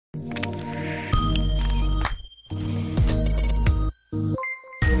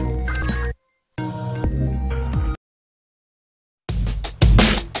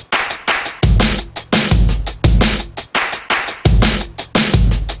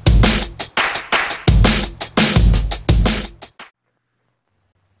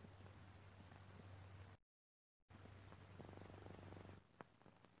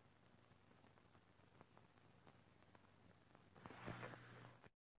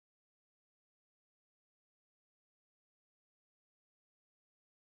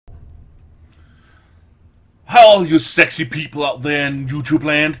Hello, you sexy people out there in YouTube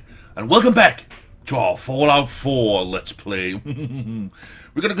land, and welcome back to our Fallout 4 Let's Play.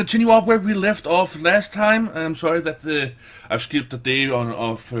 We're gonna continue up where we left off last time. I'm sorry that I've skipped a day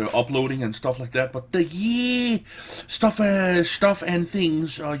of uploading and stuff like that, but yeah, stuff and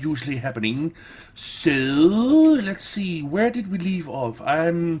things are usually happening. So let's see, where did we leave off?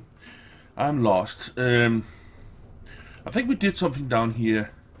 I'm lost. I think we did something down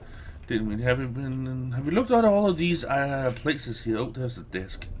here. Didn't we? Have we looked at all of these places here? Oh, there's the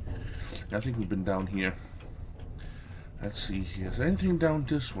desk. I think we've been down here. Let's see here. Is there anything down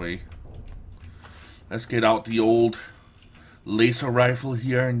this way? Let's get out the old laser rifle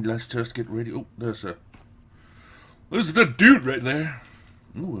here and let's just get ready. Oh, there's the dude right there.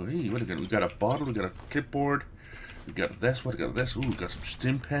 Ooh, hey, what we got? A bottle. We got a clipboard. We got this. What we got? This. Ooh, we got some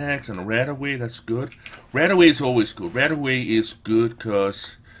stim packs and a radaway. That's good. Radaway is always good. Radaway is good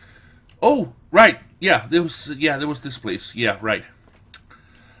because. Oh, right. Yeah, there was this place. Yeah, right.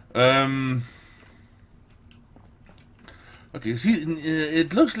 Okay, see,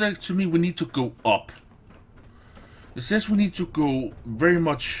 it looks like to me we need to go up. It says we need to go very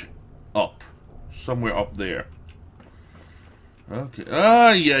much up. Somewhere up there. Okay.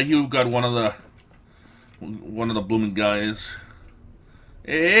 Ah, yeah, you got one of the blooming guys.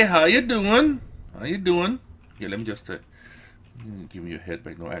 Hey, how you doing? How you doing? Here, let me just give me your head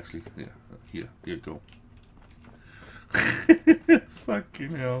back. No, actually, yeah. Here you go.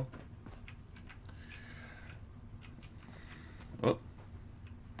 Fucking hell. Oh.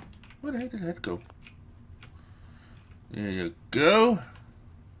 Where the heck did that go? There you go.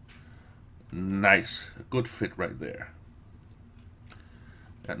 Nice. A good fit right there.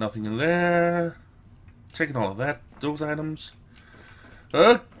 Got nothing in there. Checking all of that. Those items.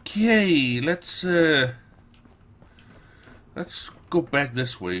 Okay, let's go back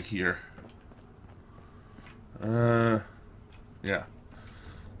this way here. Yeah.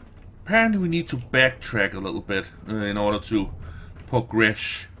 Apparently we need to backtrack a little bit in order to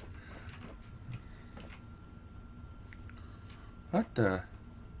progress. What the?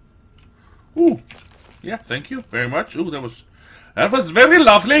 Ooh. Yeah, thank you very much. Ooh, that was very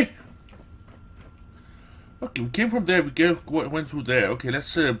lovely. Okay, we came from there. We went through there. Okay,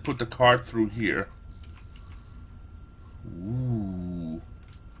 let's put the card through here. Ooh.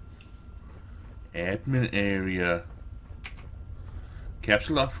 Admin area.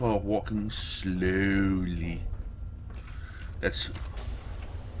 Capsule up for walking slowly. That's.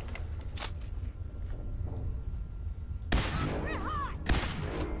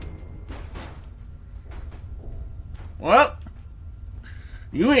 Well,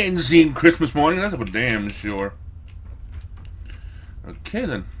 you ain't seen Christmas morning, that's for damn sure. Okay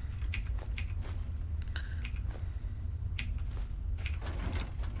then.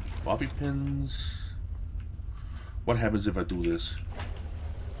 Bobby pins. What happens if I do this?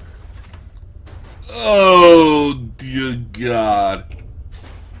 Oh dear God!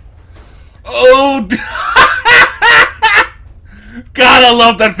 Oh, God! I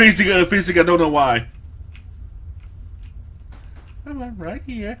love that facing. I don't know why. Come on, right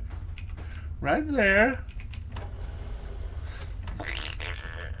here, right there.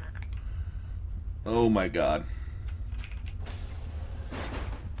 Oh my God!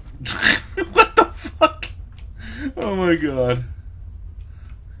 What the fuck? Oh my God!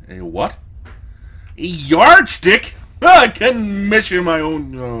 A what? A yardstick? Oh, I can measure my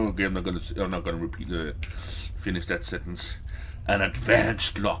own. Oh, okay, I'm not gonna repeat finish that sentence. An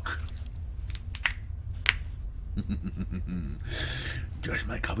advanced lock. Just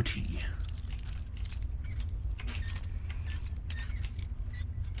my cup of tea.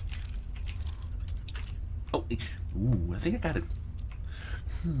 Oh, ooh, I think I got it.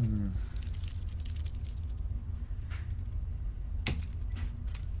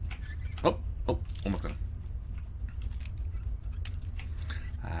 Oh my God.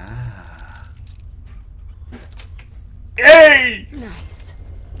 Ah. Hey! Nice.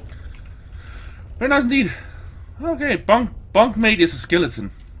 Very nice indeed. Okay, bunkmate is a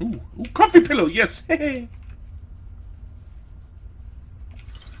skeleton. Ooh, comfy pillow, yes. Hey.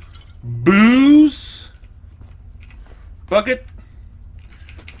 Booze. Bucket.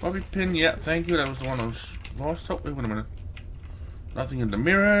 Bobby pin, yeah, thank you. That was the one I was lost. Oh, wait a minute. Nothing in the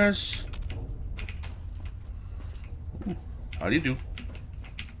mirrors. Ooh, how do you do?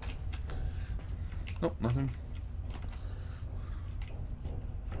 Nope, nothing.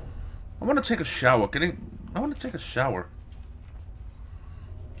 I want to take a shower. I want to take a shower.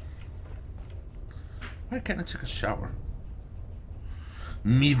 Why can't I take a shower?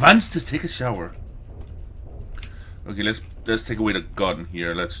 Me wants to take a shower. Okay, let's take away the gun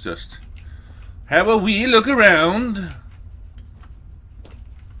here. Let's just have a wee look around.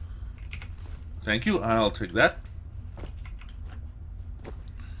 Thank you, I'll take that.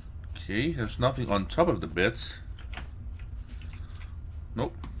 Okay, there's nothing on top of the beds.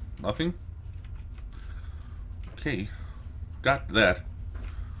 Nope, nothing. Okay, got that.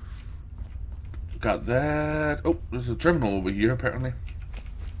 Got that. Oh, there's a terminal over here apparently.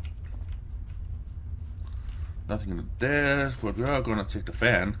 Nothing in the desk, but we are gonna take the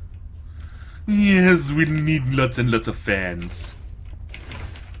fan. Yes, we need lots and lots of fans.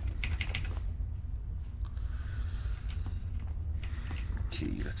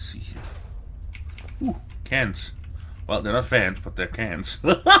 Okay, let's see here. Ooh, cans. Well, they're not fans, but they're cans.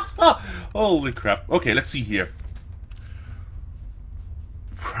 Holy crap. Okay, let's see here.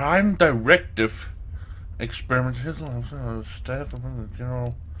 Prime Directive. Experimental staff of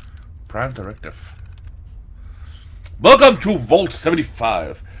General Prime Directive. Welcome to Vault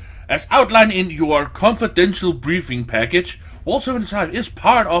 75. As outlined in your confidential briefing package, Vault 75 is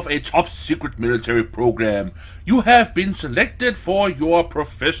part of a top-secret military program. You have been selected for your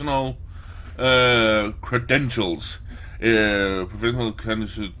professional credentials,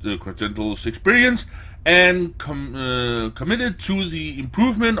 credentials experience, and committed to the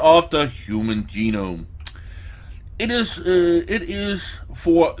improvement of the human genome. It is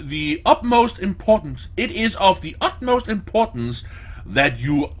for the utmost importance. It is of the utmost importance that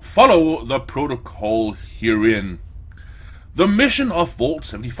you follow the protocol herein. The mission of Vault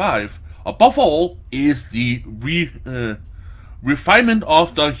 75, above all, is the refinement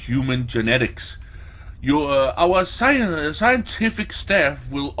of the human genetics. Our scientific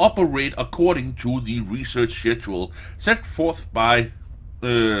staff will operate according to the research schedule set forth by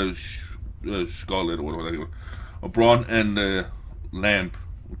Scarlet or whatever, Braun and Lamp.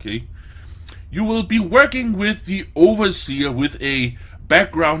 Okay, you will be working with the Overseer with a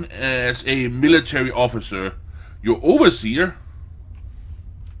background as a military officer. Your Overseer.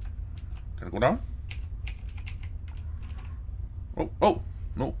 Can I go down? Oh,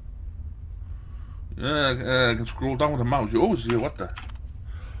 no. I can scroll down with the mouse. Your Overseer, what the?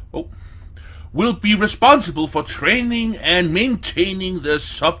 Oh. Will be responsible for training and maintaining the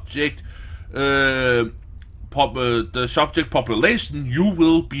subject population you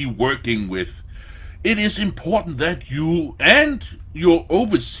will be working with. It is important that you and your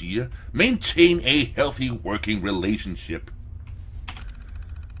Overseer maintain a healthy working relationship.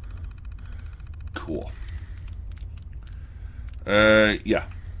 Cool. Yeah,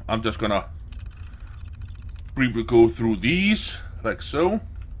 I'm just gonna briefly go through these, like so.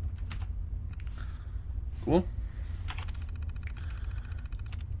 Cool.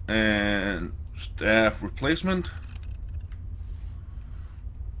 And staff replacement.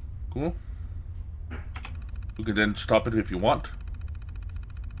 Cool. You can then stop it if you want.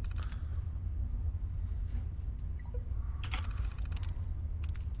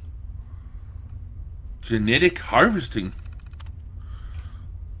 Genetic harvesting.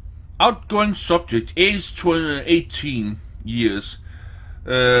 Outgoing subject, age 18 years,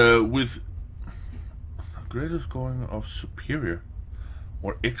 with greatest scoring of superior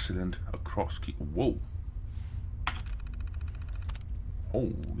or excellent across key. Whoa.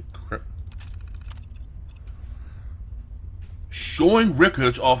 Holy crap. Showing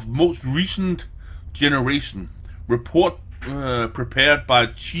records of most recent generation. Report prepared by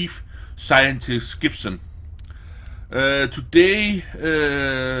Chief Scientist Gibson. Today's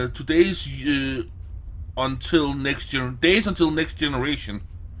until next generation.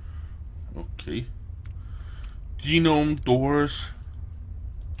 Okay. Genome doors.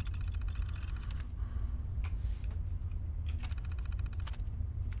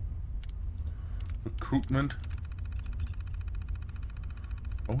 Recruitment.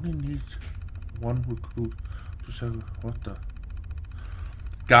 Only need one recruit to sell. What the?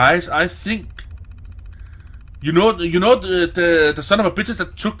 Guys, I think you know the son of a bitches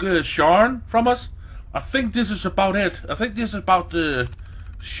that took Sean from us. I think this is about it. I think this is about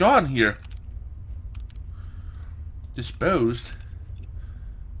Sean here. Disposed.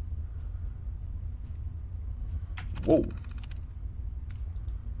 Whoa.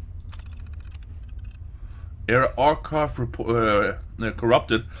 Error archive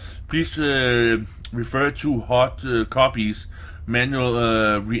corrupted. Please refer to hard copies.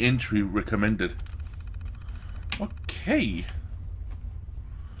 Manual re-entry recommended. Okay.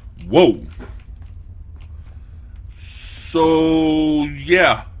 Whoa. So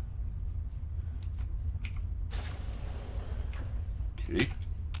yeah. Okay.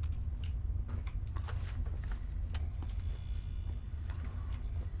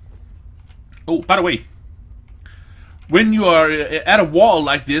 Oh, by the way, when you are at a wall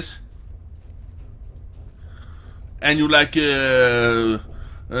like this, and you like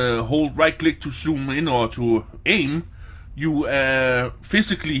hold right click to zoom in or to aim, you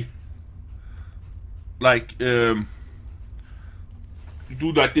physically like you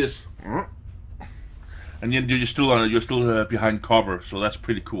do like this, and then you're still behind cover, so that's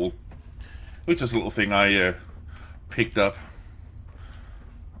pretty cool. Which is a little thing I picked up.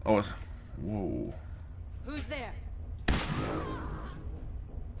 Oh, whoa! Who's there?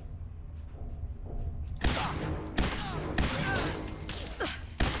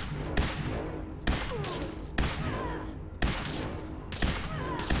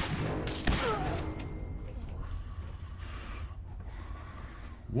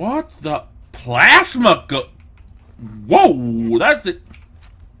 What the plasma go? Whoa! That's it.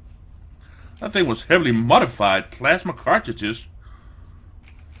 That thing was heavily modified. Plasma cartridges.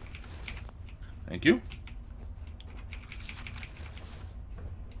 Thank you.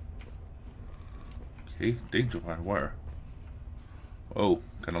 Okay, danger by wire. Oh,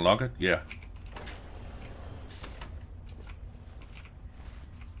 can I lock it? Yeah.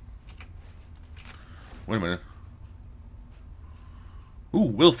 Wait a minute. Ooh,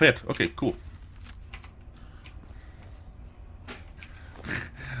 will fit. Okay, cool.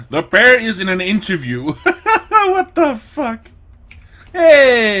 The bear is in an interview. What the fuck?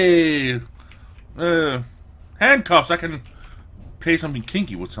 Hey! Handcuffs. I can play something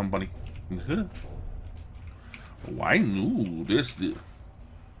kinky with somebody. Why no? This.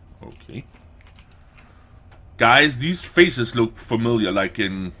 Okay. Guys, these faces look familiar, like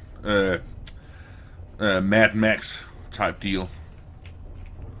in Mad Max type deal.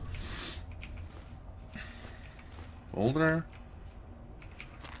 Folder.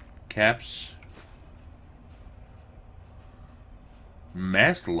 Caps.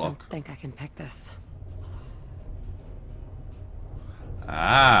 Master lock. I think I can pick this.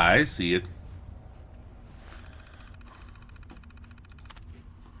 Ah, I see it.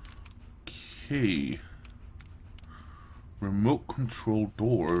 Okay. Remote control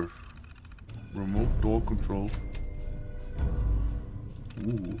doors. Remote door control.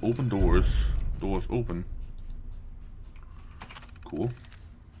 Ooh, open doors. Doors open. Cool.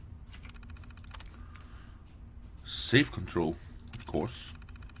 Safe control, of course.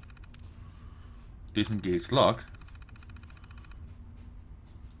 Disengage lock.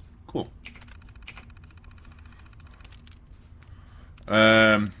 Cool.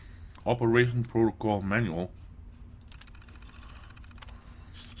 Operation protocol manual.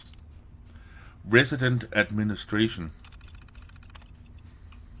 Resident administration.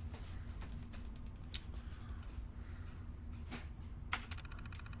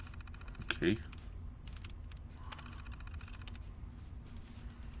 Okay.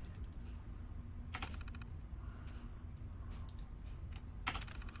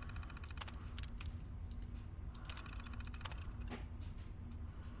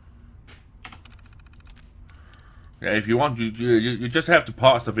 Yeah, if you want, you just have to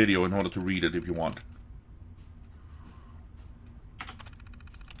pause the video in order to read it if you want.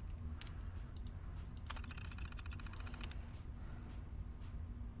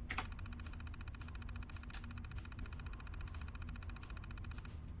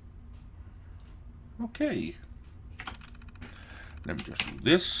 Okay. Let me just do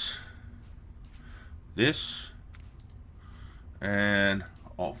this, this, and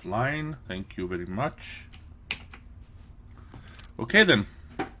offline. Thank you very much. Okay then.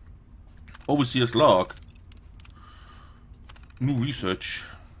 Overseer's log. New research.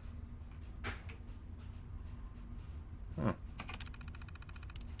 Huh.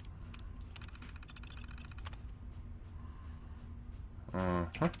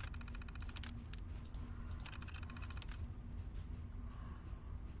 Uh-huh.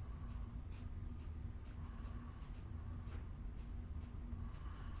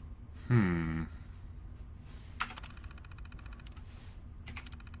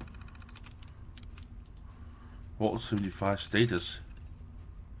 Vault 75 status.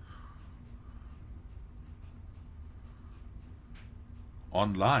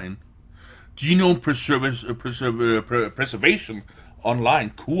 Online. Genome preservation online.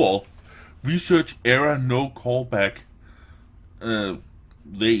 Cool. Research error, no callback.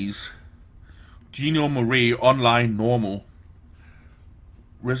 Days. Genome array online normal.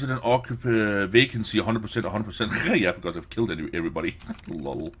 Resident occupant vacancy 100%, 100%. Yeah, because I've killed everybody.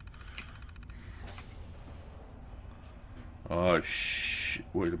 Lol. Oh, shit.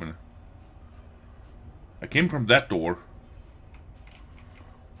 Wait a minute. I came from that door.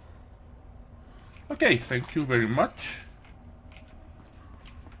 Okay, thank you very much.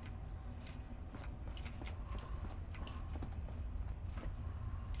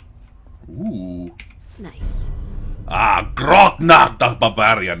 Ooh. Nice. Ah, Grognak the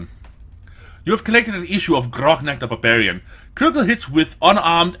Barbarian. You have collected an issue of Grognak the Barbarian. Critical hits with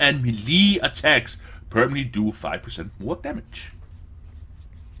unarmed and melee attacks permanently do 5% more damage.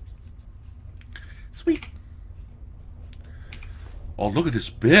 Sweet. Oh, look at this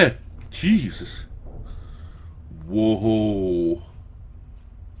bed. Jesus. Whoa.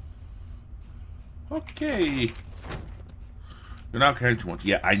 Okay. You're not carrying too much.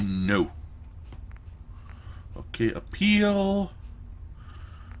 Yeah, I know. Okay, appeal.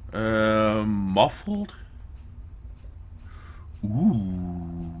 Muffled.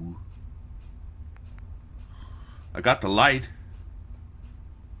 Ooh. I got the light.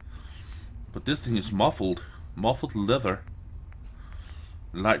 But this thing is muffled. Muffled leather.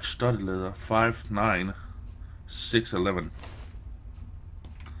 Light studded leather. 5'9". 6'11".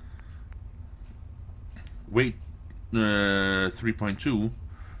 Weight 3.2.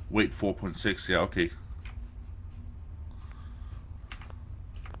 Weight 4.6. Yeah, okay.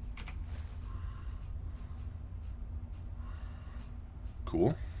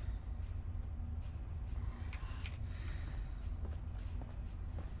 Cool.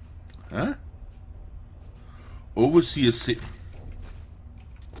 Huh? Overseer sit.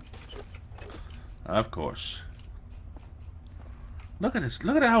 Of course. Look at this.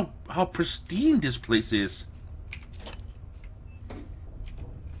 Look at how pristine this place is.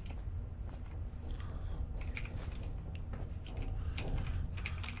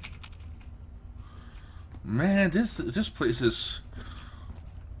 Man, this place is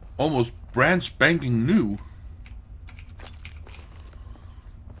almost brand spanking new.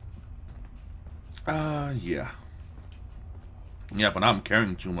 Yeah. Yeah, but I'm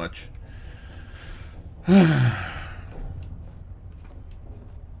carrying too much.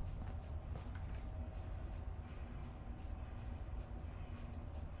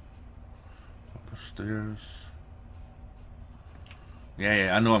 Upstairs.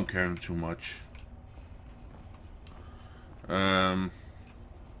 Yeah, I know I'm carrying too much.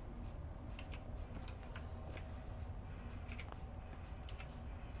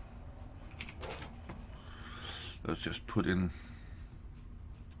 Let's just put in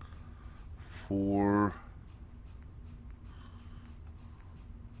 4.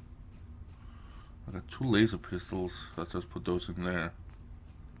 I got 2 laser pistols. Let's just put those in there.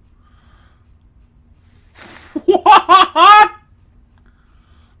 What?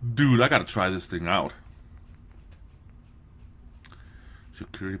 Dude, I gotta try this thing out.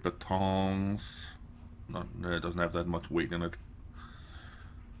 Security batons. Not, it doesn't have that much weight in it.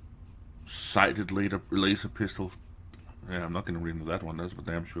 Sighted laser pistol. Yeah, I'm not gonna read into that one. That's for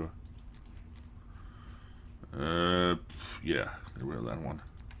damn sure. Yeah, get rid of that one.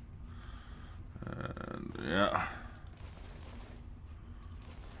 And yeah.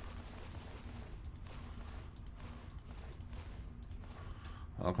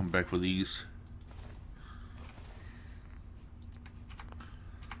 I'll come back for these.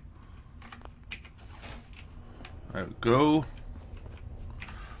 There we go.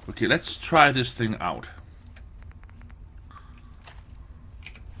 Okay, let's try this thing out.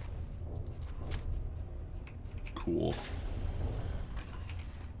 Cool.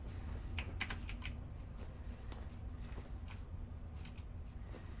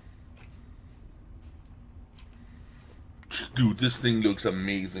 Dude, this thing looks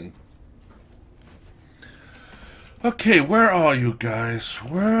amazing. Okay, where are you guys?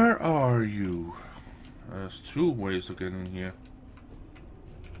 Where are you? There's 2 ways to get in here.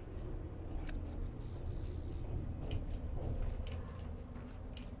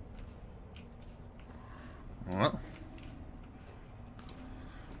 Well,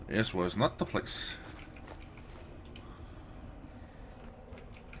 this was not the place.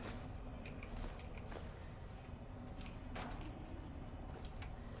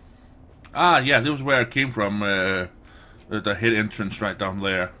 Ah, yeah, this was where I came from. The hid entrance right down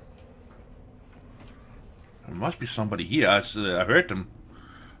there. There must be somebody here. I heard them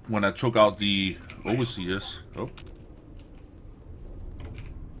when I took out the overseers. Oh.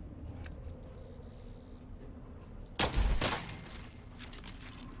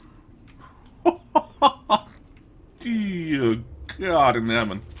 Dear God in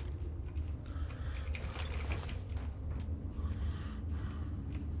heaven.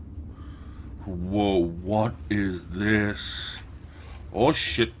 Whoa, what is this? Oh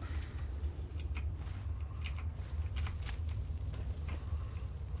shit.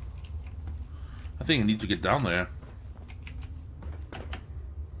 I think I need to get down there.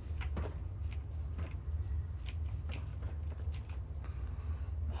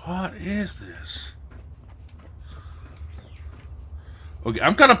 What is this? Okay,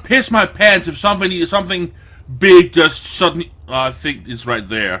 I'm gonna piss my pants if something big just suddenly... I think it's right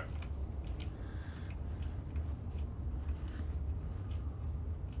there.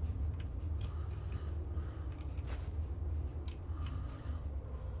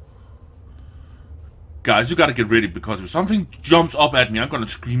 Guys, you gotta get ready, because if something jumps up at me, I'm gonna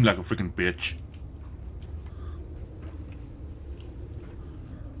scream like a freaking bitch.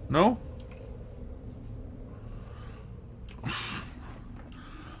 No?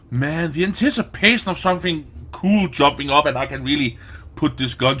 Man, the anticipation of something cool jumping up and I can really put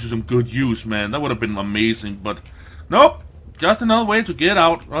this gun to some good use, man. That would have been amazing, but nope. Just another way to get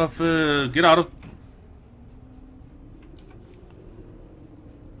out of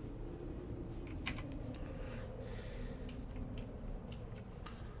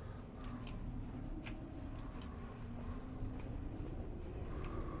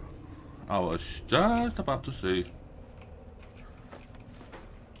I was just about to say.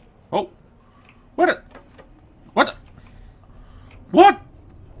 Oh, what? What?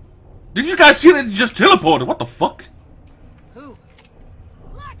 Did you guys see that? It just teleported? What the fuck? Who?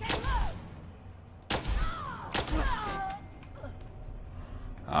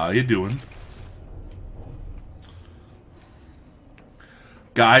 How you doing?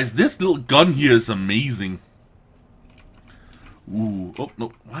 Guys, this little gun here is amazing. Ooh, oh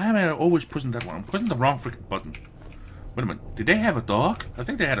no, why am I always pushing that one? I'm pushing the wrong freaking button. Wait a minute, did they have a dog? I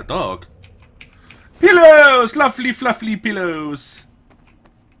think they had a dog. Pillows! Lovely, fluffy pillows!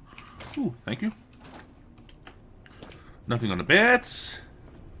 Ooh, thank you. Nothing on the beds.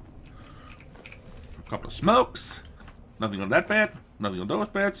 A couple of smokes. Nothing on that bed. Nothing on those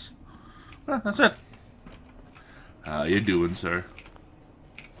beds. Well, that's it. How you doing, sir?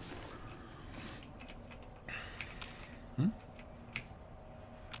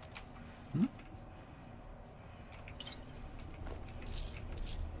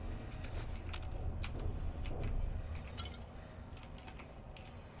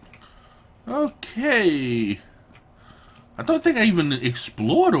 Okay. I don't think I even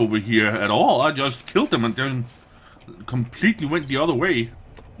explored over here at all. I just killed them and then completely went the other way.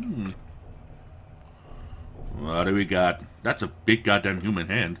 What do we got? That's a big goddamn human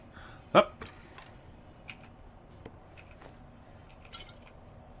hand. Up.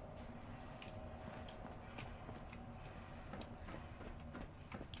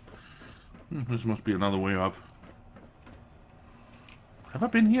 This must be another way up. Have I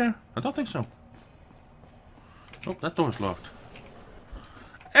been here? I don't think so. Oh, that door's locked.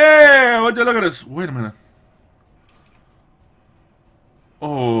 Hey, would you look at this? Wait a minute.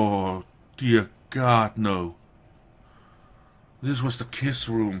 Oh, dear God, no. This was the kiss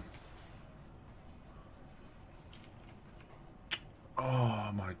room.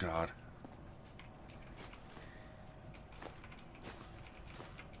 Oh, my God.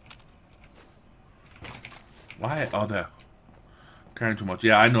 Why are there? Carrying too much.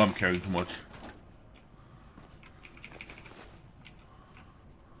 Yeah, I know I'm carrying too much.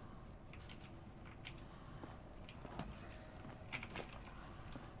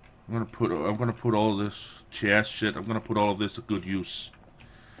 I'm gonna put all this chest shit. I'm gonna put all of this to good use.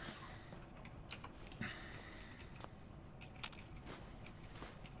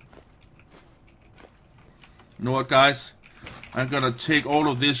 You know what, guys? I'm gonna take all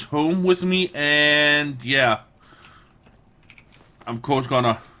of this home with me, and yeah. I'm of course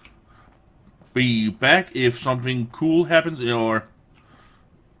gonna be back if something cool happens or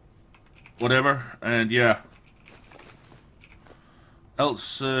whatever, and yeah.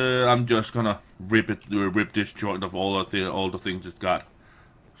 Else, I'm just gonna rip this joint of all the things it's got.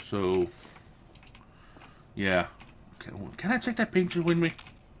 So, yeah. Can I take that picture with me?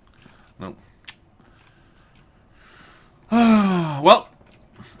 No. Well,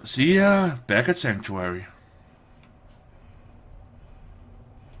 see ya back at Sanctuary.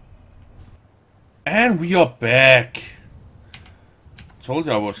 And we are back. Told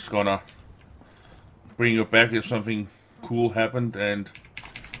you I was gonna bring you back if something cool happened, and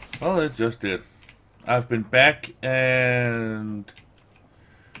well, it just did. I've been back, and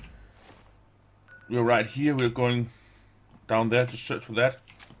we're right here. We're going down there to search for that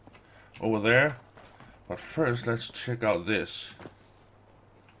over there. But first, let's check out this.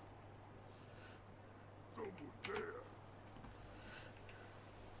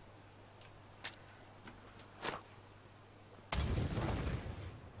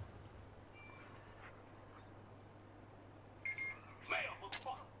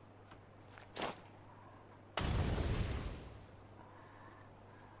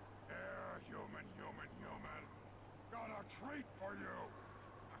 Treat for you.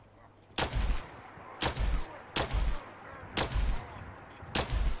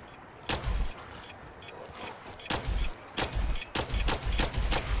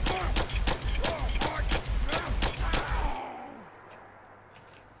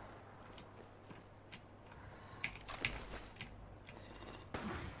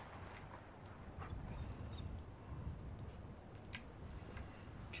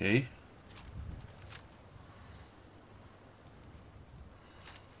 Okay.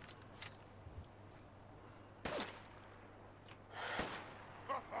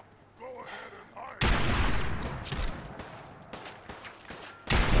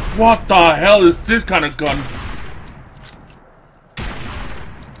 What the hell is this kind of gun?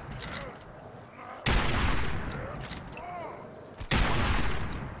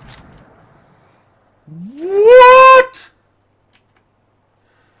 What?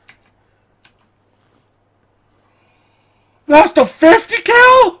 That's the 50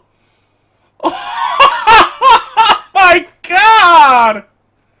 cal? Oh my god!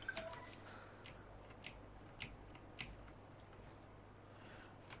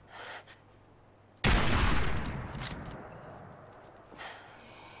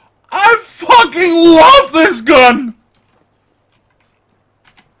 I fucking love this gun!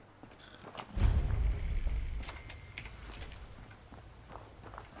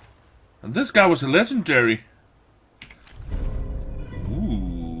 And this guy was a legendary.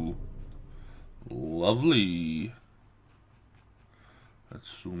 Ooh. Lovely. Let's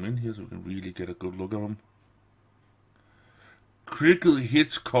zoom in here so we can really get a good look at him. Critical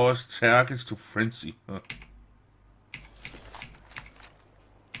hits cause targets to frenzy. Huh.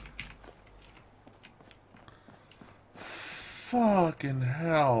 Fucking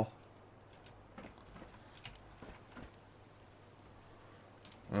hell.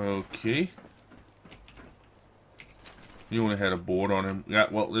 Okay. You only had a board on him. Yeah,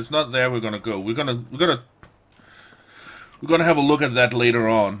 well, it's not there. We're gonna go. We're gonna have a look at that later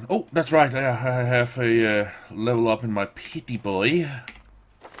on. Oh, that's right. I have a level up in my pity boy.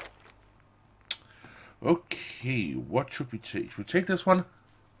 Okay, what should we take? Should we take this one?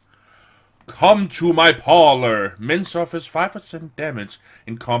 Come to my parlor. Men suffers 5% damage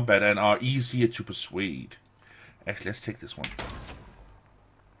in combat and are easier to persuade. Actually, let's take this one.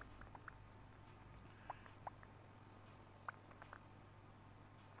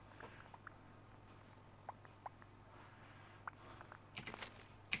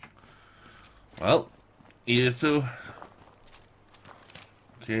 Well, so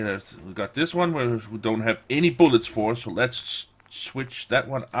okay, we got this one where we don't have any bullets for, so let's switch that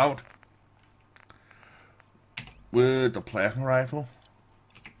one out with the plasma rifle.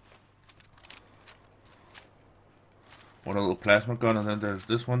 One little plasma gun, and then there's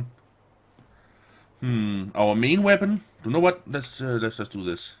this one. Our main weapon. You know what? Let's just do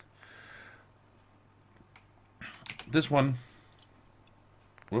this. This one.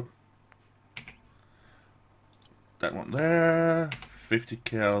 Whoop. That one there. 50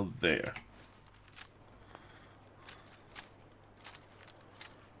 cal there.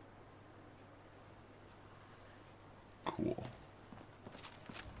 Cool.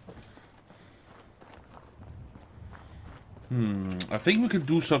 I think we can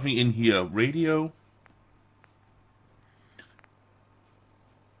do something in here. Radio.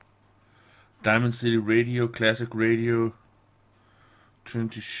 Diamond City Radio, Classic Radio.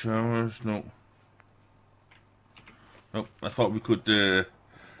 Trinity Showers, no. Nope, I thought we could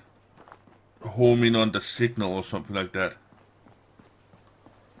home in on the signal or something like that.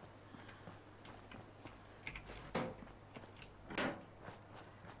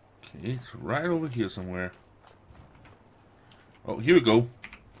 Okay, it's right over here somewhere. Oh, here we go.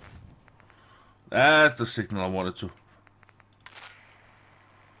 That's the signal I wanted to.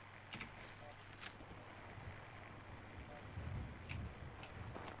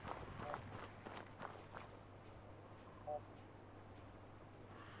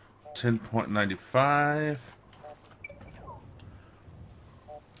 $10.95.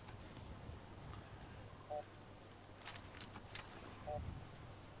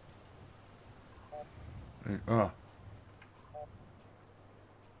 Oh.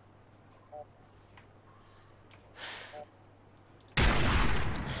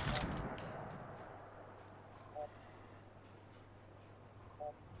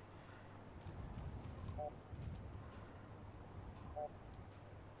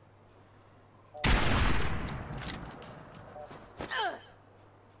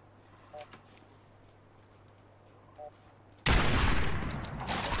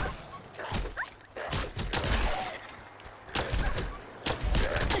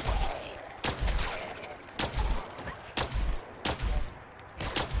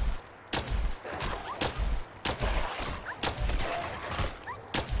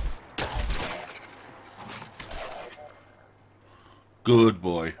 Good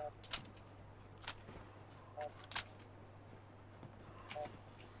boy.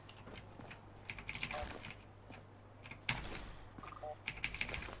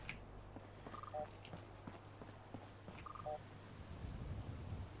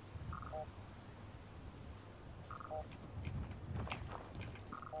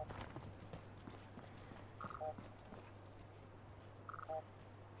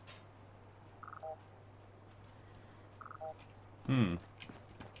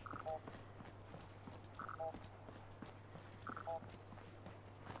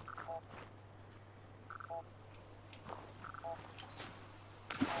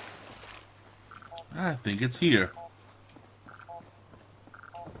 I think it's here.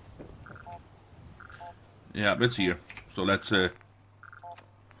 Yeah, it's here. So let's turn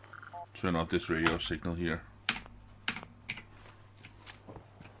off this radio signal here.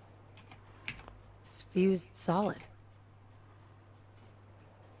 It's fused solid.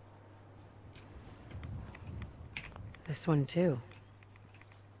 This one too.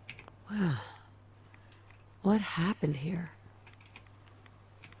 Wow. What happened here?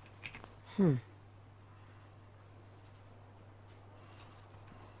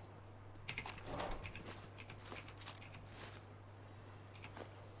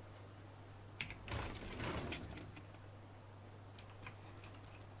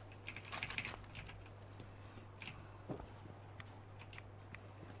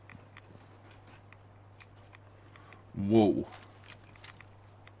 Whoa.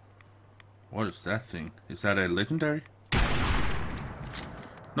 What is that thing? Is that a legendary?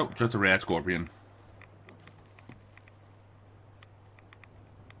 Nope, just a rat scorpion.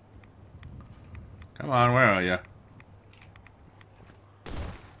 Come on, where are you?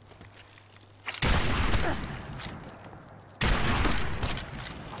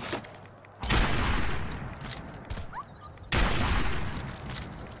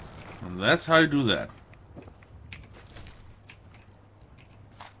 And that's how you do that.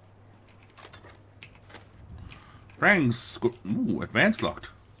 Frank's... Ooh, advanced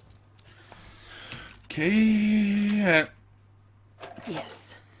locked. Okay.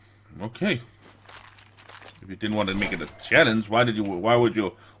 Yes. Okay. If you didn't want to make it a challenge, why would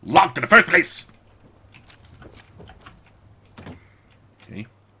you lock in the first place? Okay.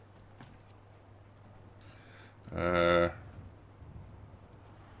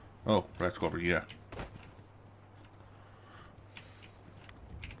 Oh, rat scorpion,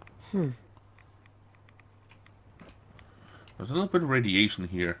 yeah. There's a little bit of radiation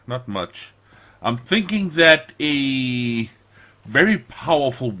here, not much. I'm thinking that a very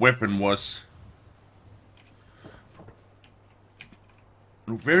powerful weapon was...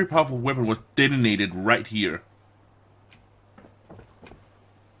 A very powerful weapon was detonated right here.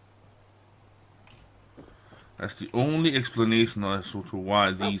 That's the only explanation as to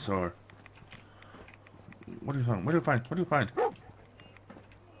why these are... What do you find? What do you find? What do you find?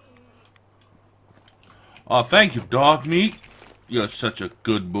 Oh, thank you, dog meat. You're such a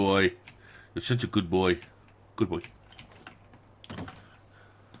good boy. You're such a good boy. Good boy.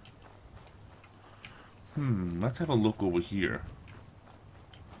 Let's have a look over here.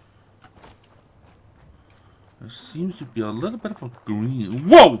 There seems to be a little bit of a green...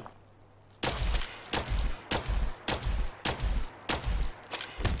 Whoa!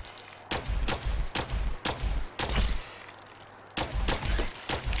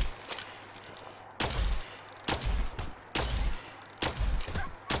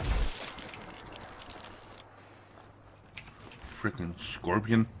 Freaking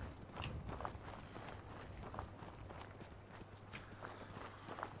scorpion.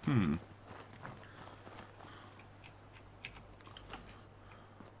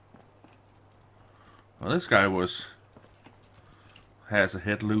 Well, this guy has a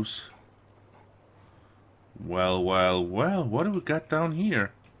head loose. Well, well, well, what do we got down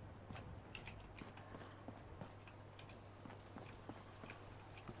here?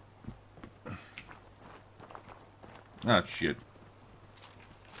 Ah, shit.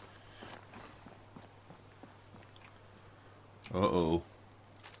 Uh-oh.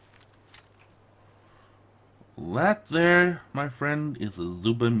 That there, my friend, is a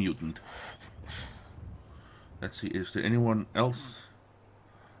Zuba mutant. Let's see, is there anyone else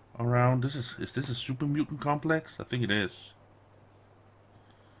around? Is this a super mutant complex? I think it is.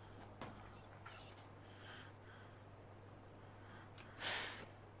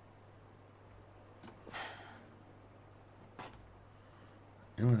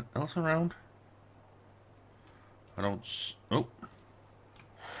 Anyone else around? I don't... Oh.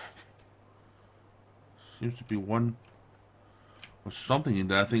 Seems to be one or something in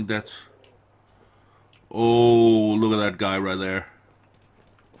there. I think that's... Oh, look at that guy right there.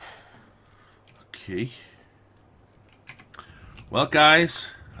 Okay. Well,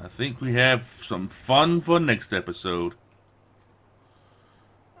 guys, I think we have some fun for next episode.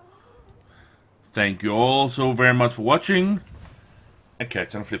 Thank you all so very much for watching, and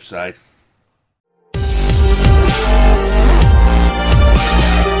catch you on the flip side.